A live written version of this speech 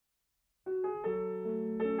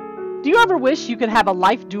Do you ever wish you could have a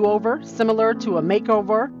life do-over similar to a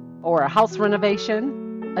makeover or a house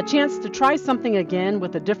renovation? A chance to try something again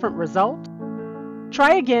with a different result?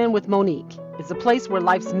 Try Again with Monique is a place where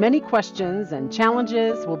life's many questions and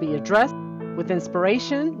challenges will be addressed with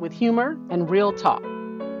inspiration, with humor, and real talk.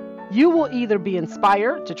 You will either be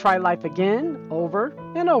inspired to try life again, over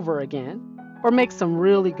and over again, or make some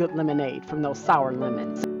really good lemonade from those sour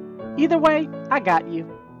lemons. Either way, I got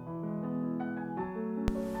you.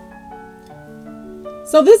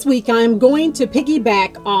 So this week I am going to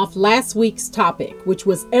piggyback off last week's topic, which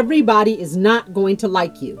was everybody is not going to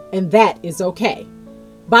like you, and that is okay.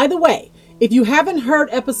 By the way, if you haven't heard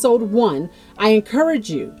episode 1, I encourage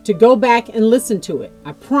you to go back and listen to it.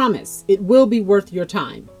 I promise it will be worth your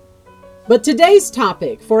time. But today's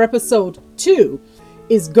topic for episode 2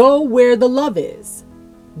 is Go Where the Love Is.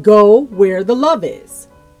 Go where the love is.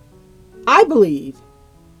 I believe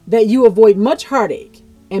that you avoid much heartache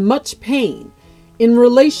and much pain in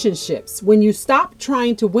relationships when you stop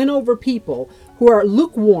trying to win over people who are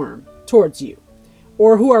lukewarm towards you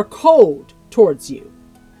or who are cold towards you.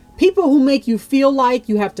 People who make you feel like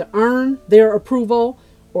you have to earn their approval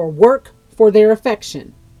or work for their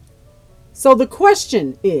affection. So the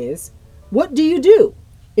question is, what do you do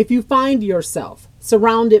if you find yourself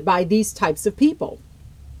surrounded by these types of people?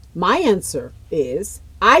 My answer is,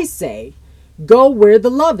 I say, go where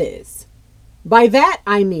the love is. By that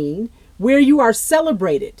I mean where you are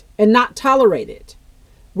celebrated and not tolerated,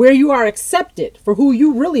 where you are accepted for who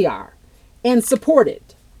you really are and supported.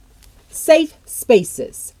 Safe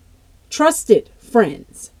spaces, trusted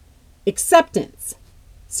friends, acceptance,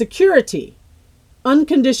 security,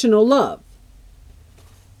 unconditional love.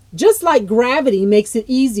 Just like gravity makes it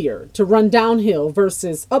easier to run downhill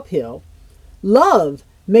versus uphill, love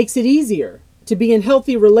makes it easier to be in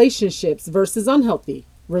healthy relationships versus unhealthy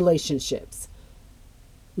relationships.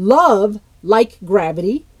 Love, like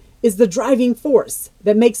gravity, is the driving force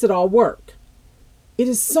that makes it all work. It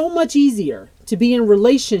is so much easier to be in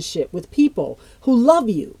relationship with people who love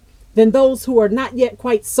you than those who are not yet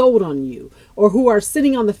quite sold on you or who are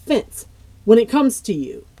sitting on the fence when it comes to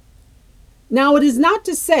you. Now, it is not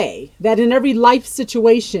to say that in every life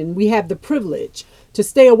situation we have the privilege to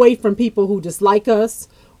stay away from people who dislike us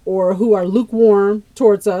or who are lukewarm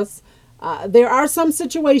towards us. There are some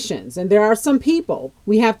situations and there are some people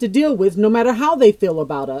we have to deal with no matter how they feel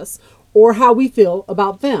about us or how we feel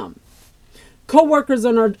about them. Coworkers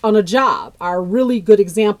on a job are a really good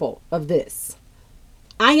example of this.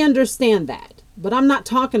 I understand that, but I'm not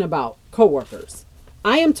talking about coworkers.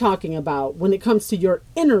 I am talking about when it comes to your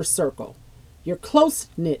inner circle, your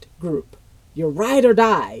close-knit group, your ride or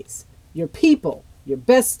dies, your people, your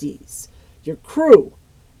besties, your crew,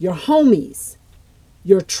 your homies,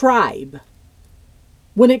 your tribe.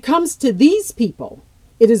 When it comes to these people,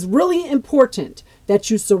 it is really important that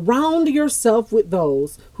you surround yourself with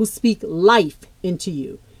those who speak life into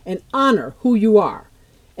you and honor who you are,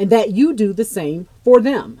 and that you do the same for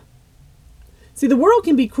them. See, the world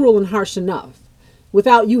can be cruel and harsh enough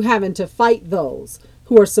without you having to fight those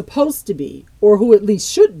who are supposed to be, or who at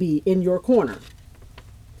least should be, in your corner.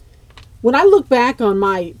 When I look back on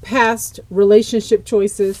my past relationship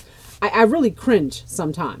choices, I really cringe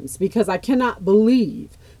sometimes because I cannot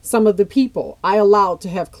believe some of the people I allowed to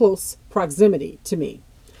have close proximity to me.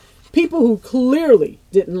 People who clearly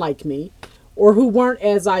didn't like me or who weren't,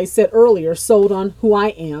 as I said earlier, sold on who I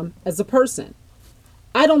am as a person.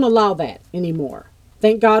 I don't allow that anymore.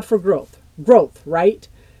 Thank God for growth. Growth, right?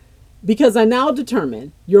 Because I now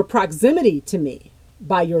determine your proximity to me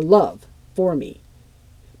by your love for me.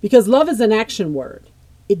 Because love is an action word.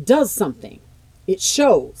 It does something. It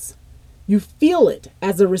shows. You feel it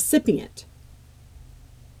as a recipient.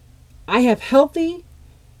 I have healthy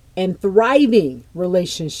and thriving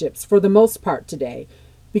relationships for the most part today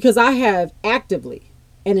because I have actively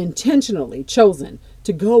and intentionally chosen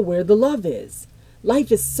to go where the love is.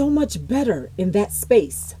 Life is so much better in that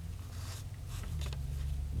space.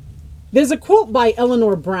 There's a quote by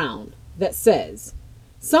Eleanor Brown that says,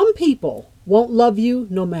 "Some people won't love you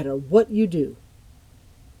no matter what you do.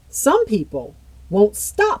 Some people won't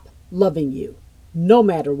stop loving you no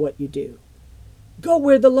matter what you do. Go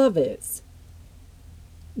where the love is."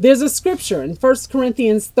 There's a scripture in 1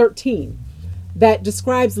 Corinthians 13 that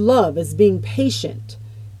describes love as being patient,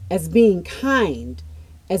 as being kind,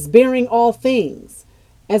 as bearing all things,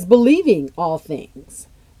 as believing all things,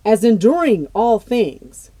 as enduring all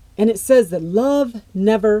things. And it says that love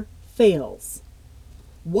never fails.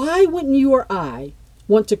 Why wouldn't you or I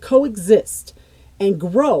want to coexist and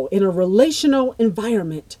grow in a relational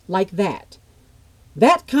environment like that?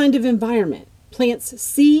 That kind of environment plants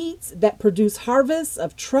seeds that produce harvests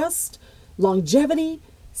of trust, longevity,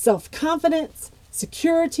 self-confidence,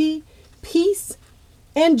 security, peace,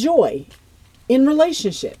 and joy in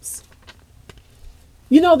relationships.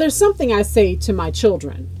 There's something I say to my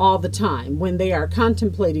children all the time when they are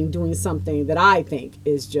contemplating doing something that I think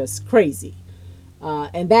is just crazy.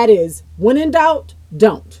 And that is, when in doubt,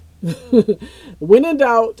 don't. When in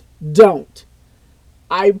doubt, don't.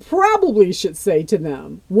 I probably should say to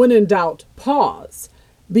them, when in doubt, pause.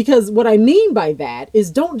 Because what I mean by that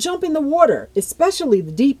is don't jump in the water, especially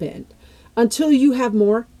the deep end, until you have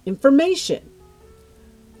more information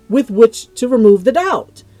with which to remove the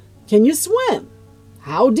doubt. Can you swim?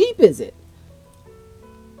 How deep is it?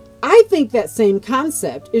 I think that same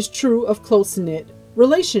concept is true of close-knit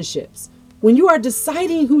relationships. When you are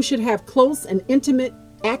deciding who should have close and intimate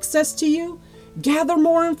access to you, gather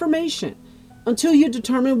more information until you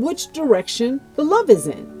determine which direction the love is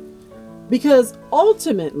in. Because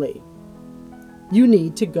ultimately, you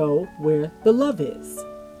need to go where the love is.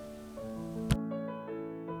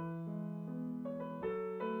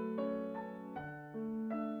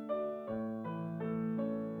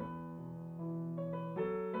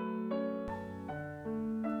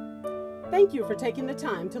 Thank you for taking the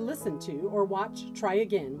time to listen to or watch Try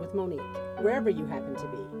Again with Monique, wherever you happen to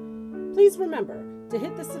be. Please remember to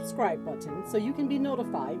hit the subscribe button so you can be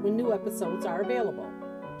notified when new episodes are available.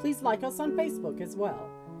 Please like us on Facebook as well.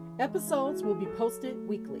 Episodes will be posted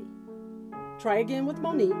weekly. Try Again with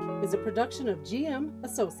Monique is a production of GM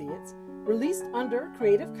Associates, released under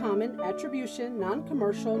Creative Commons Attribution,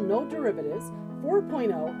 Non-Commercial, No Derivatives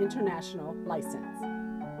 4.0 International License.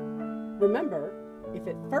 Remember, if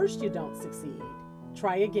at first you don't succeed,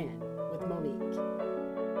 try again with Monique.